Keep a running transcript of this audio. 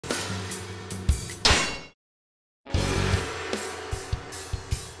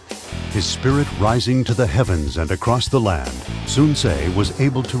His spirit rising to the heavens and across the land, Sun Ce was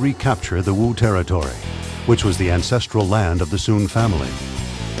able to recapture the Wu territory, which was the ancestral land of the Sun family.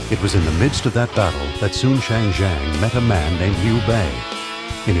 It was in the midst of that battle that soon Shang Xiang met a man named Liu Bei.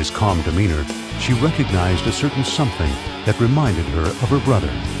 In his calm demeanor, she recognized a certain something that reminded her of her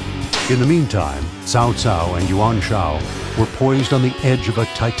brother. In the meantime, Cao Cao and Yuan Shao were poised on the edge of a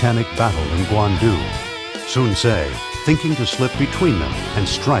titanic battle in Guandu. Sun Ce, thinking to slip between them and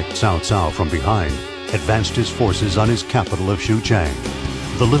strike Cao Cao from behind, advanced his forces on his capital of Xuchang.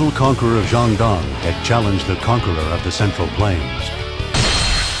 The little conqueror of Jiangdong had challenged the conqueror of the Central Plains.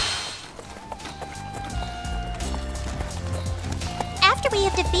 After we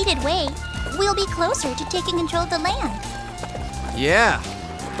have defeated Wei, we'll be closer to taking control of the land. Yeah,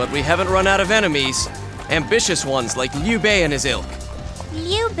 but we haven't run out of enemies. Ambitious ones like Liu Bei and his ilk.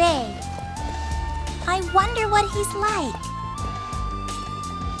 Liu Bei. I wonder what he's like.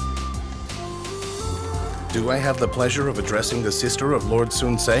 Do I have the pleasure of addressing the sister of Lord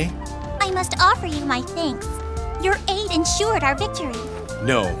Sun Ce? I must offer you my thanks. Your aid ensured our victory.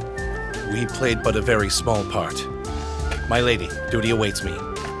 No, we played but a very small part. My lady, duty awaits me.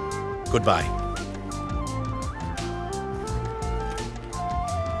 Goodbye.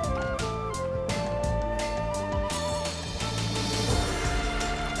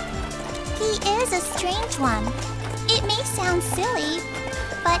 He is a strange one. It may sound silly,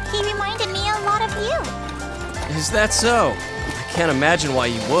 but he reminded me a lot of you. Is that so? I can't imagine why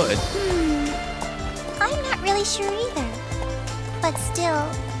you would. I'm not really sure either. But still,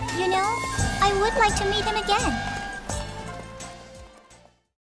 you know, I would like to meet him again.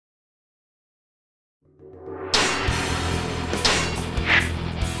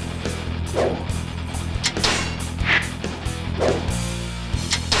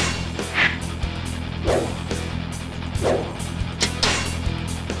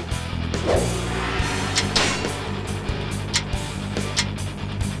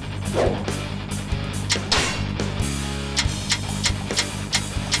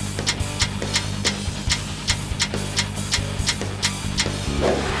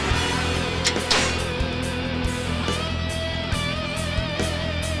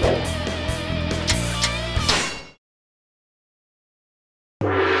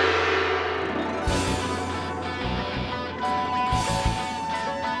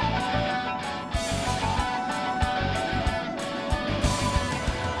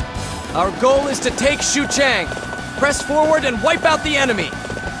 Our goal is to take Xuchang. Press forward and wipe out the enemy.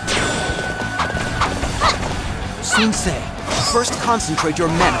 Sun Ce, first concentrate your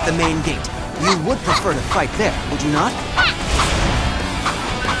men at the main gate. You would prefer to fight there, would you not?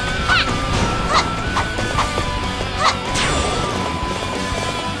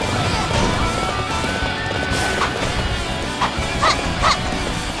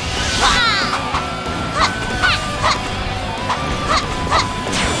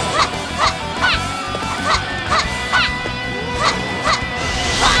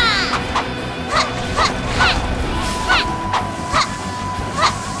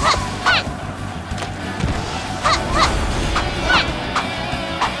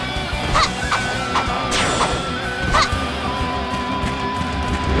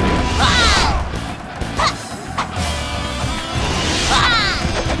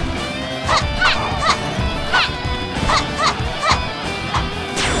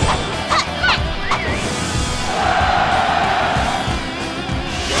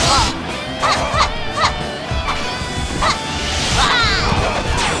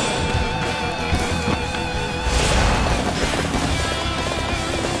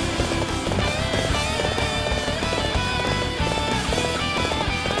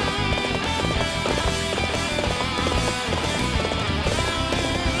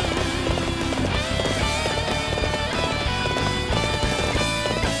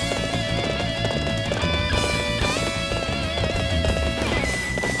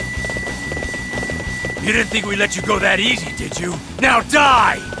 You didn't think we'd let you go that easy, did you? Now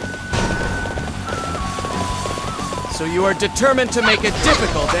die! So you are determined to make it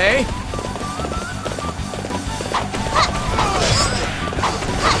difficult, eh?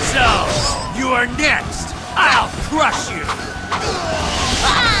 So, you are next! I'll crush you!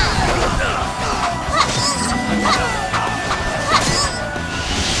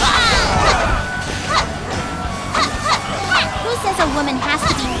 Who says a woman has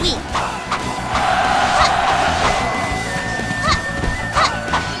to be weak?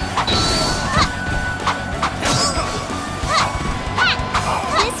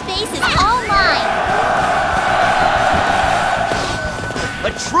 This space is all mine!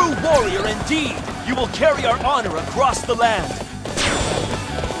 A true warrior indeed! You will carry our honor across the land!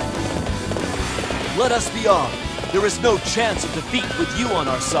 Let us be off. There is no chance of defeat with you on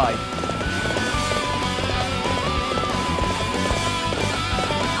our side.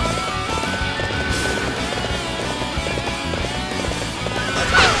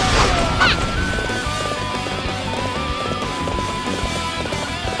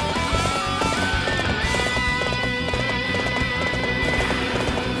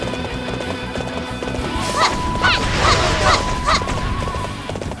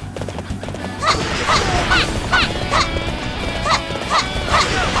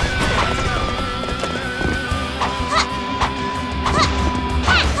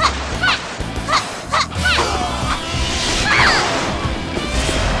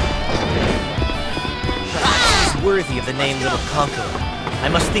 Worthy of the name Little Conqueror. I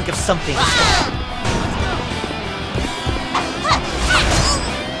must think of something instead.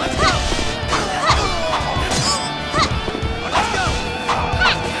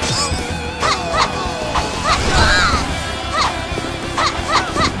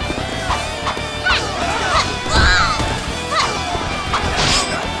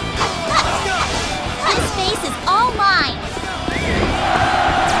 This space is all mine.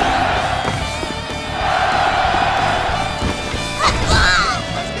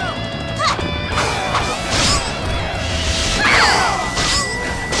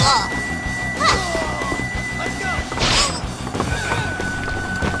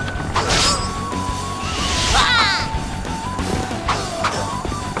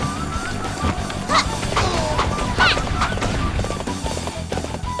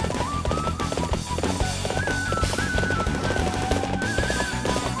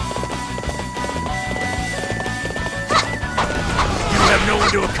 No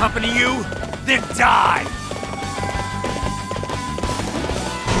one to accompany you? Then die!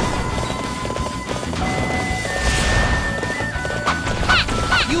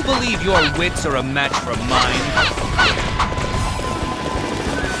 You believe your wits are a match for mine?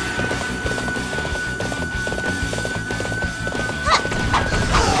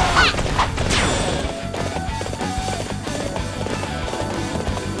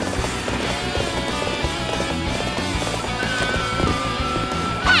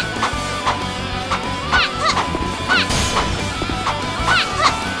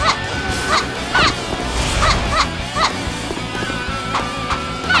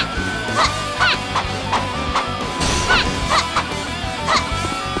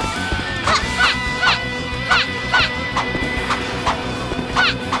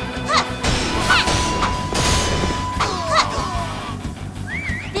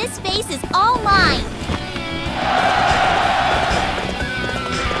 This space is all mine.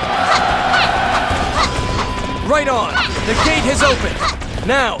 Right on! The gate has opened!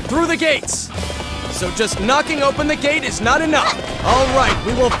 Now, through the gates! So just knocking open the gate is not enough! Alright,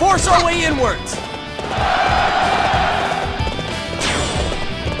 we will force our way inwards!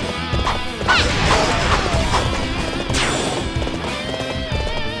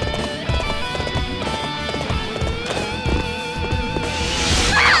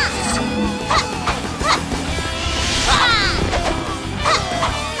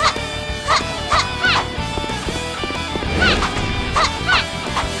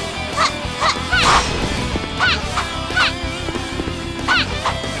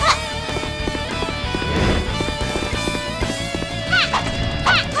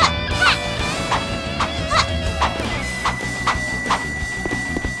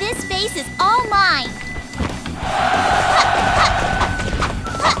 This space is all mine.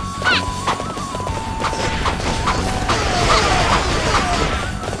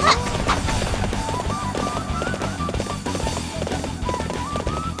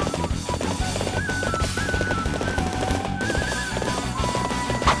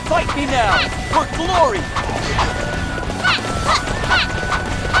 Fight me now, for glory!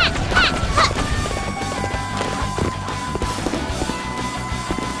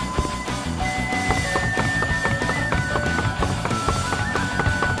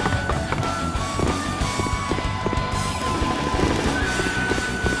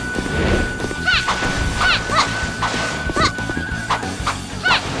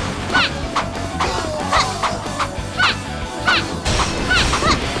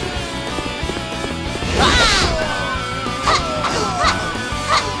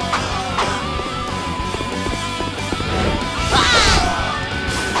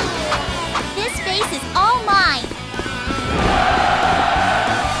 This space is all mine.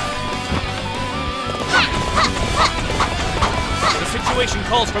 The situation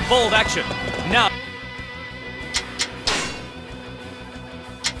calls for bold action. Now.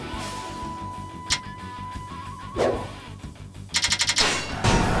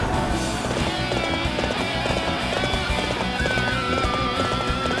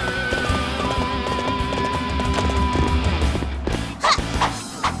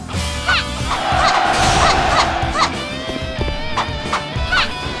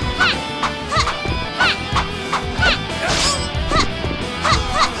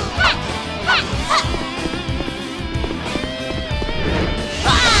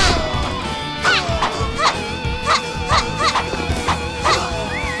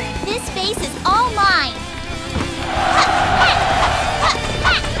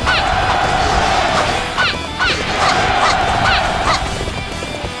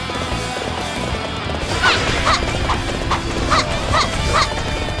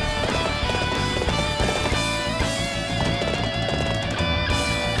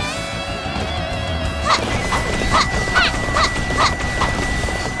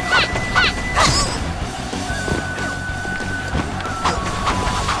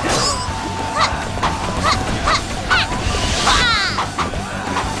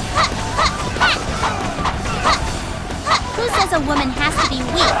 woman has to be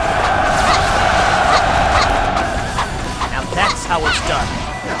weak? Now that's how it's done.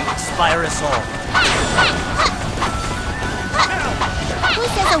 You inspire us all. Who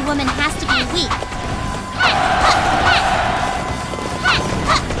says a woman has to be weak?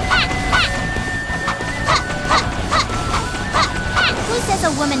 Who says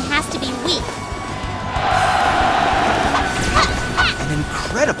a woman has to be weak? An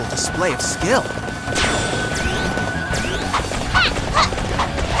incredible display of skill.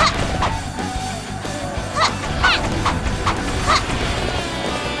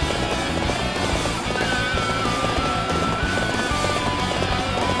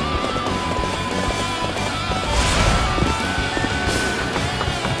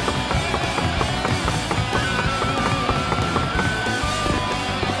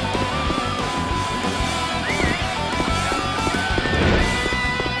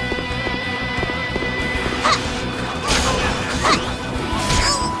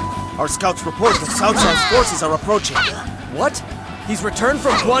 Our scouts report that Shang Xiang's forces are approaching. What? He's returned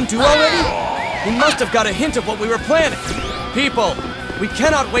from Guandu already? He must have got a hint of what we were planning. People, we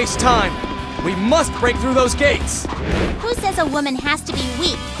cannot waste time. We must break through those gates. Who says a woman has to be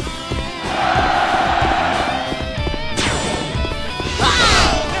weak?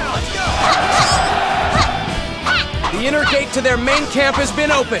 The inner gate to their main camp has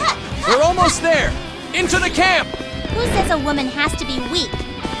been opened. We're almost there. Into the camp! Who says a woman has to be weak?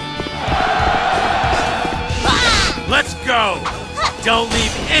 Let's go! Don't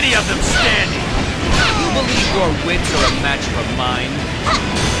leave any of them standing! You believe your wits are a match for mine?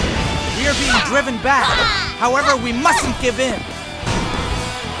 We are being driven back. However, we mustn't give in.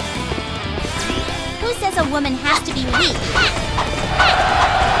 Who says a woman has to be weak?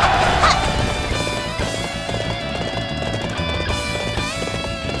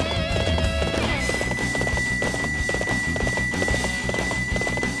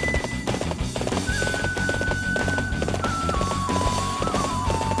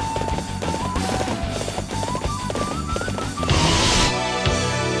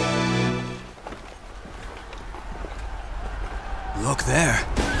 Look there.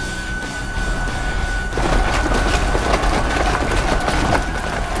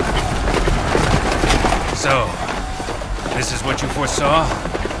 So, this is what you foresaw?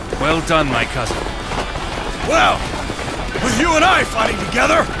 Well done, my cousin. Well, with you and I fighting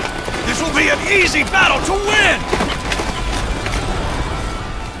together, this will be an easy battle to win!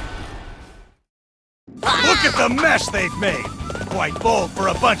 Look at the mess they've made! Quite bold for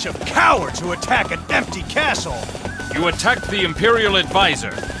a bunch of cowards who attack an empty castle! You attacked the Imperial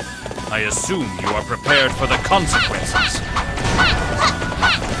Advisor. I assume you are prepared for the consequences.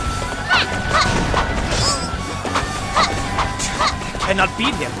 I cannot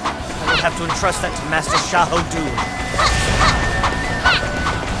beat him. I will have to entrust that to Master Xiahou Dun.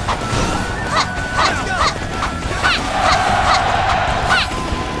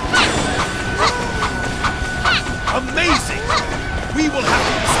 Amazing! We will have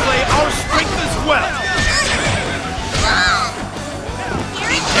to display our strength as well!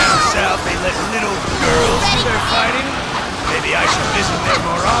 Down south, they let little girls do their fighting. Maybe I should visit there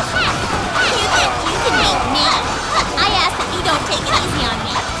more often. You think you can beat me? I ask that you don't take it easy on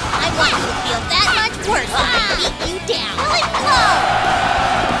me. I want you to feel that much worse when I beat you down. Killing blow!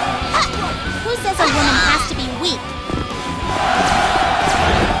 Who says a woman has to be weak?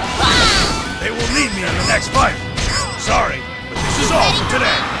 They will need me in the next fight. Sorry, but this is all for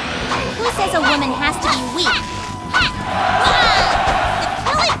today. Who says a woman has to be weak?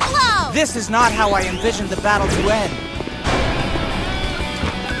 This is not how I envisioned the battle to end.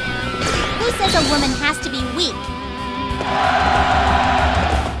 Who says a woman has to be weak?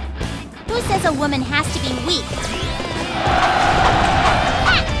 Who says a woman has to be weak?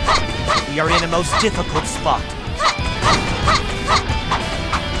 We are in a most difficult spot.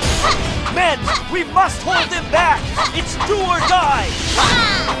 Men, we must hold them back! It's do or die!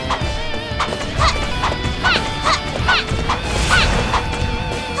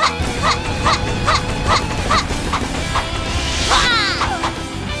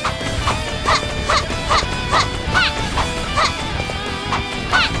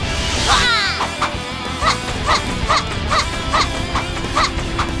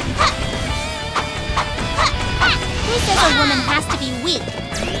 Who says a woman has to be weak?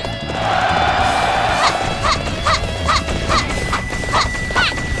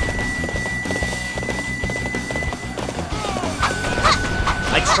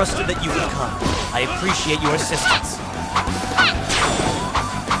 I trusted that you would come. I appreciate your assistance.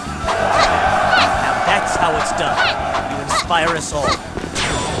 Now that's how it's done. You inspire us all.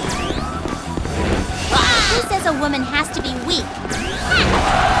 Who says says a woman has to be weak?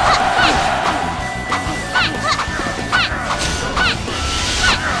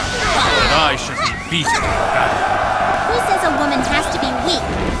 But I should be beaten in battle. Who says a woman has to be weak?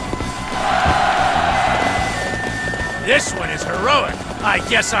 This one is heroic. I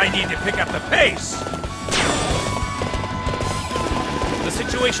guess I need to pick up the pace. The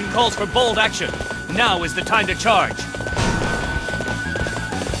situation calls for bold action. Now is the time to charge.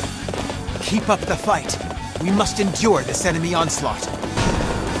 Keep up the fight. We must endure this enemy onslaught.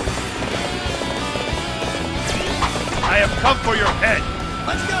 I have come for your head.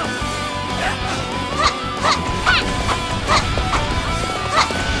 Let's go!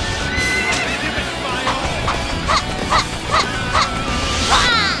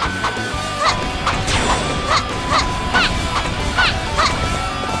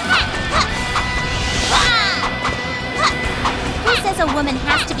 Who says a woman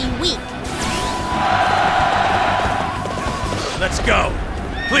has to be weak? Let's go.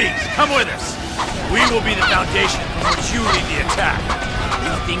 Please, come with us. We will be the foundation from which you lead the attack.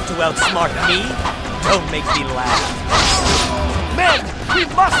 You think to outsmart me? Don't make me laugh. Men, we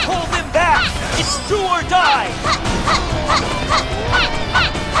must hold them back! It's do or die!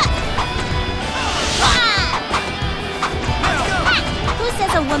 Who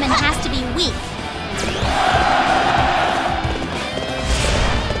says a woman has to be weak?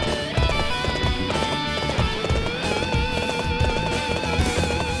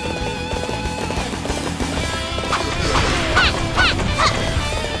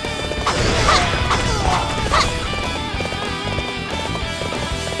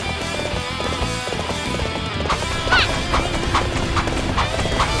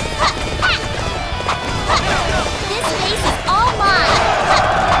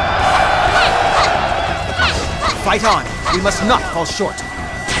 Fight on! We must not fall short!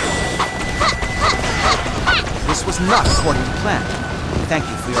 This was not according to plan. Thank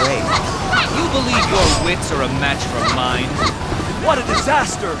you for your aid. You believe your wits are a match for mine? What a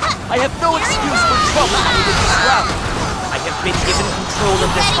disaster! I have no excuse for trouble within this route. I have been given control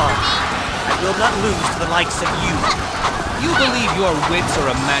of this arm. I will not lose to the likes of you. You believe your wits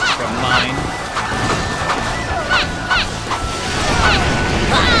are a match for mine?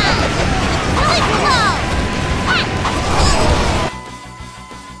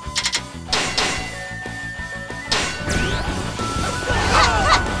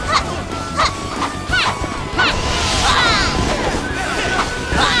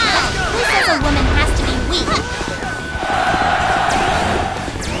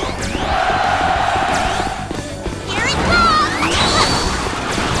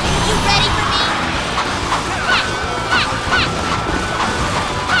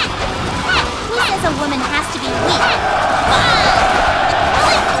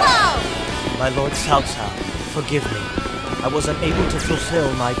 My Lord Cao Cao, forgive me. I was unable to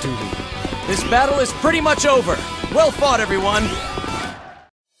fulfill my duty. This battle is pretty much over. Well fought, everyone.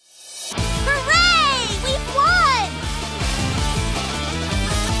 Hooray! We've won!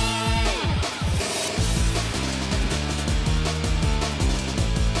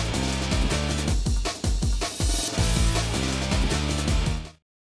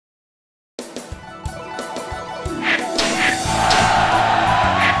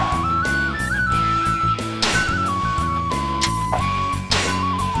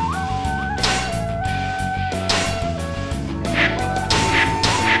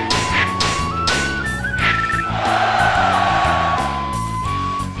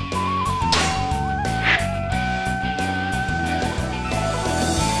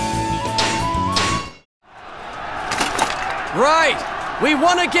 Right! We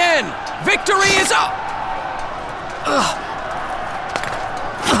won again! Victory is up!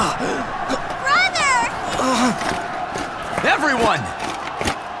 Brother! Everyone!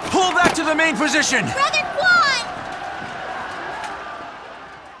 Pull back to the main position! Brother Quan!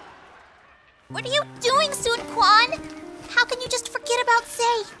 What are you doing, Sun Quan? How can you just forget about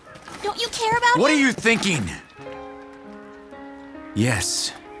Sei? Don't you care about him? What are you thinking?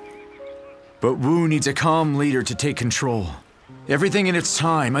 Yes. But Wu needs a calm leader to take control. Everything in its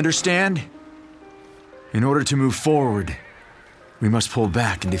time, understand? In order to move forward, we must pull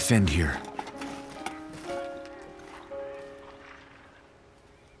back and defend here.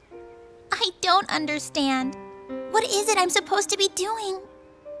 I don't understand. What is it I'm supposed to be doing?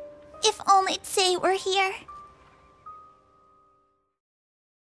 If only Sei were here.